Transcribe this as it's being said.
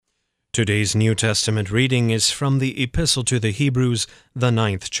Today's New Testament reading is from the Epistle to the Hebrews, the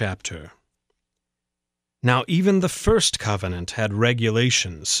 9th chapter. Now even the first covenant had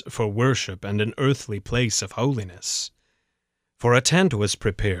regulations for worship and an earthly place of holiness. For a tent was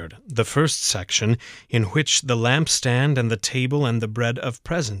prepared, the first section, in which the lampstand and the table and the bread of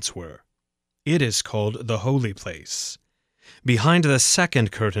presence were. It is called the holy place. Behind the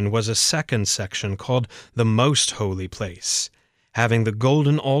second curtain was a second section called the most holy place, having the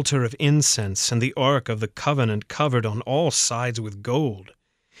golden altar of incense and the ark of the covenant covered on all sides with gold,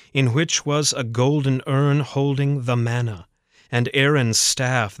 in which was a golden urn holding the manna, and Aaron's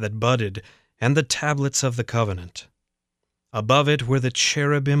staff that budded, and the tablets of the covenant. Above it were the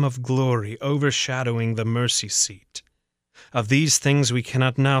cherubim of glory overshadowing the mercy seat. Of these things we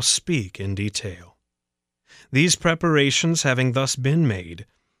cannot now speak in detail. These preparations having thus been made,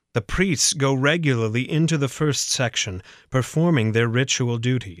 the priests go regularly into the first section, performing their ritual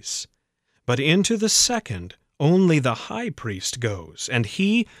duties. But into the second only the high priest goes, and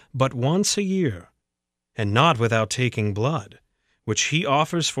he but once a year, and not without taking blood, which he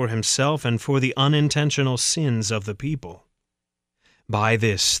offers for himself and for the unintentional sins of the people. By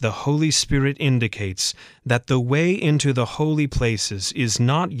this the Holy Spirit indicates that the way into the holy places is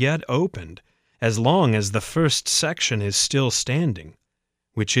not yet opened, as long as the first section is still standing,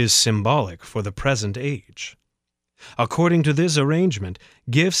 which is symbolic for the present age. According to this arrangement,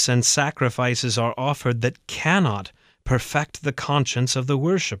 gifts and sacrifices are offered that cannot perfect the conscience of the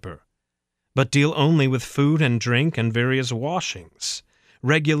worshipper, but deal only with food and drink and various washings,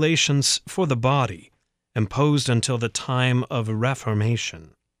 regulations for the body, imposed until the time of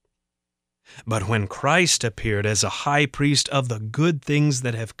Reformation. But when Christ appeared as a high priest of the good things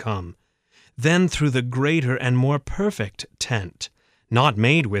that have come, then through the greater and more perfect tent, not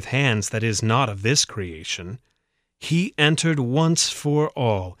made with hands, that is not of this creation, he entered once for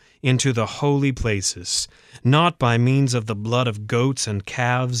all into the holy places, not by means of the blood of goats and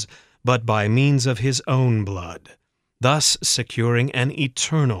calves, but by means of his own blood, thus securing an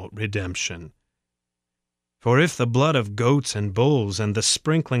eternal redemption. For if the blood of goats and bulls and the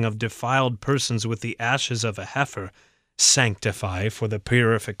sprinkling of defiled persons with the ashes of a heifer sanctify for the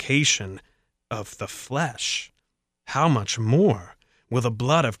purification of the flesh, how much more will the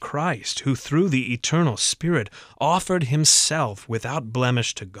blood of Christ, who through the eternal Spirit offered himself without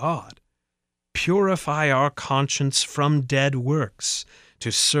blemish to God, purify our conscience from dead works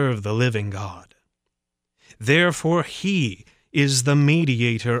to serve the living God? Therefore he is the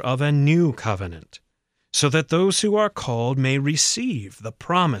mediator of a new covenant, so that those who are called may receive the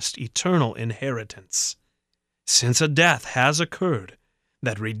promised eternal inheritance, since a death has occurred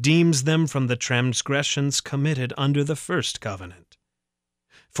that redeems them from the transgressions committed under the first covenant.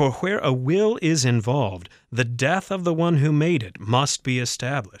 For where a will is involved, the death of the one who made it must be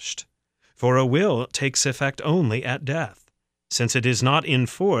established. For a will takes effect only at death, since it is not in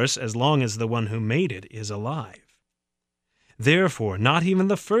force as long as the one who made it is alive. Therefore, not even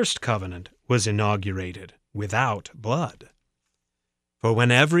the first covenant was inaugurated without blood. For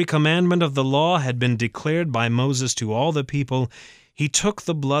when every commandment of the law had been declared by Moses to all the people, he took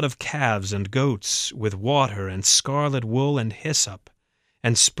the blood of calves and goats with water and scarlet wool and hyssop,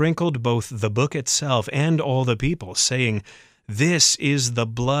 and sprinkled both the book itself and all the people, saying, "This is the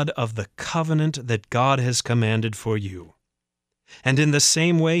blood of the covenant that God has commanded for you." And in the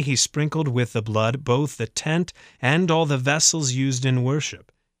same way he sprinkled with the blood both the tent and all the vessels used in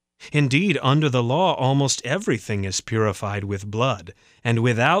worship. Indeed, under the law almost everything is purified with blood, and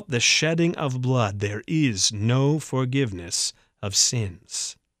without the shedding of blood there is no forgiveness of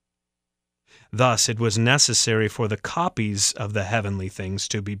sins. Thus it was necessary for the copies of the heavenly things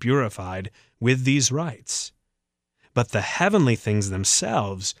to be purified with these rites, but the heavenly things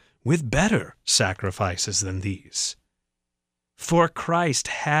themselves with better sacrifices than these. For Christ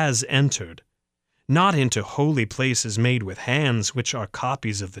has entered, not into holy places made with hands, which are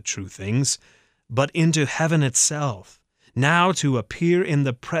copies of the true things, but into heaven itself, now to appear in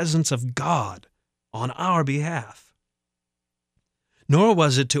the presence of God on our behalf. Nor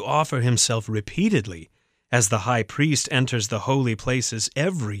was it to offer himself repeatedly, as the high priest enters the holy places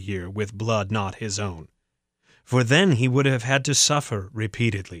every year with blood not his own. For then he would have had to suffer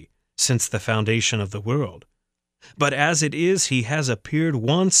repeatedly, since the foundation of the world. But as it is, he has appeared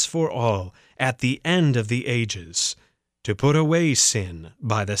once for all at the end of the ages, to put away sin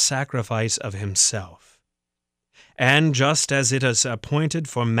by the sacrifice of himself. And just as it is appointed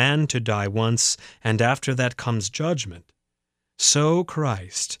for man to die once, and after that comes judgment, so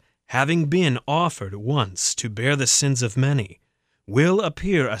Christ, having been offered once to bear the sins of many, will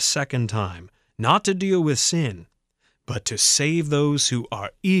appear a second time, not to deal with sin, but to save those who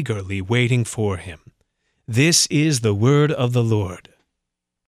are eagerly waiting for him. This is the word of the Lord.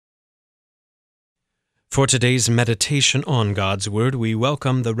 For today's meditation on God's Word, we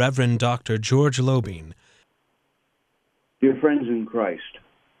welcome the Reverend Dr. George Lobing. Dear friends in Christ,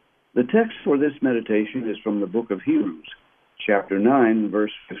 the text for this meditation is from the book of Hebrews, chapter 9,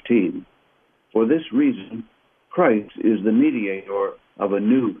 verse 15. For this reason, Christ is the mediator of a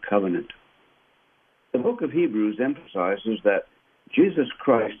new covenant. The book of Hebrews emphasizes that Jesus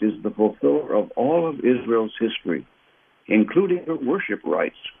Christ is the fulfiller of all of Israel's history, including her worship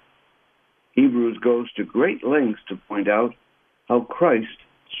rites. Hebrews goes to great lengths to point out how Christ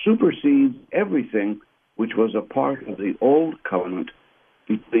supersedes everything which was a part of the old covenant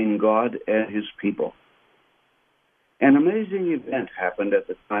between God and his people. An amazing event happened at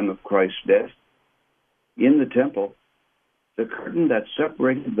the time of Christ's death. In the temple, the curtain that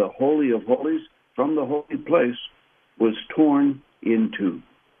separated the Holy of Holies from the holy place was torn in two.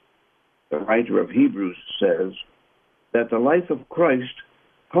 The writer of Hebrews says that the life of Christ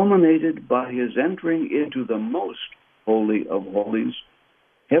culminated by his entering into the most holy of holies,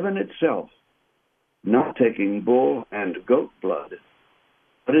 heaven itself, not taking bull and goat blood,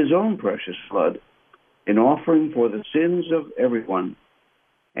 but his own precious blood, in offering for the sins of everyone,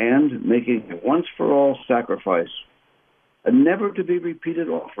 and making a once-for-all sacrifice, a never-to-be-repeated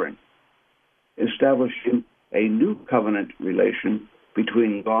offering, establishing a new covenant relation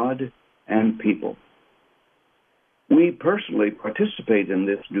between God and people. We personally participate in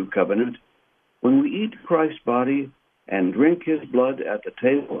this new covenant when we eat Christ's body and drink his blood at the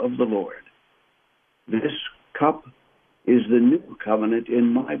table of the Lord. This cup is the new covenant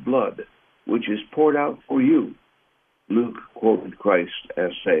in my blood, which is poured out for you, Luke quoted Christ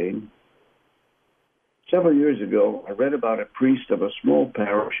as saying. Several years ago, I read about a priest of a small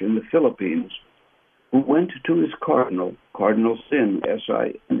parish in the Philippines who went to his cardinal, Cardinal Sin,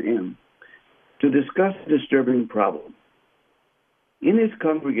 S-I-N-N, to discuss a disturbing problem. In his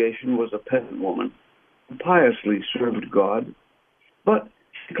congregation was a peasant woman who piously served God, but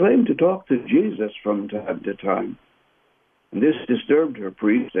she claimed to talk to Jesus from time to time. And this disturbed her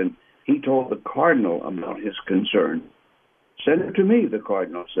priest, and he told the cardinal about his concern. "Send her to me," the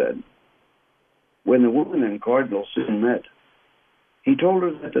cardinal said. When the woman and Cardinal Sin met, he told her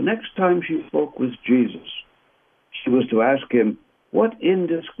that the next time she spoke with Jesus, she was to ask him what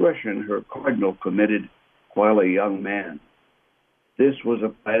indiscretion her cardinal committed while a young man. This was a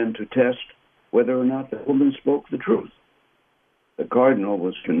plan to test whether or not the woman spoke the truth. The cardinal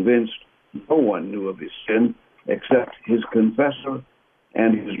was convinced no one knew of his sin except his confessor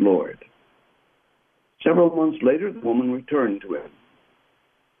and his Lord. Several months later, the woman returned to him.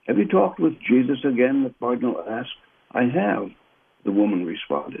 "Have you talked with Jesus again?" the cardinal asked. "I have," the woman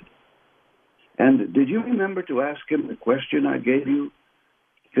responded. "And did you remember to ask him the question I gave you?"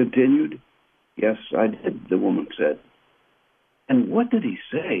 He continued. "Yes, I did," the woman said. "And what did he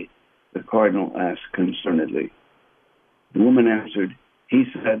say?" the cardinal asked concernedly. The woman answered, "He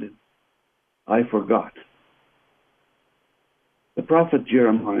said, 'I forgot.'" The prophet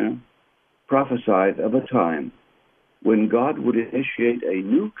Jeremiah prophesied of a time when God would initiate a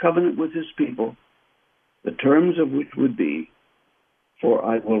new covenant with his people, the terms of which would be, "For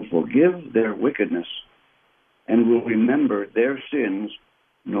I will forgive their wickedness and will remember their sins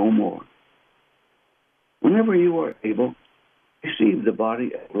no more." Whenever you are able, receive the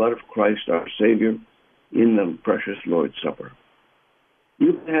body and blood of Christ our Savior in the precious Lord's Supper.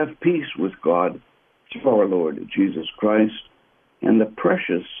 You can have peace with God through our Lord Jesus Christ and the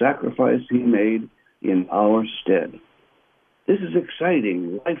precious sacrifice he made in our stead. This is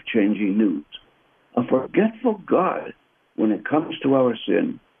exciting, life-changing news. A forgetful God when it comes to our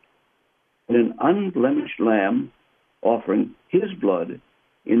sin, and an unblemished lamb offering his blood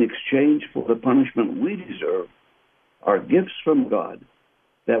in exchange for the punishment we deserve, are gifts from God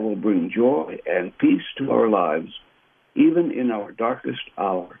that will bring joy and peace to our lives, even in our darkest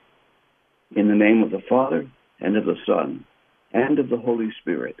hour. In the name of the Father, and of the Son, and of the Holy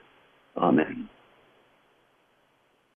Spirit. Amen.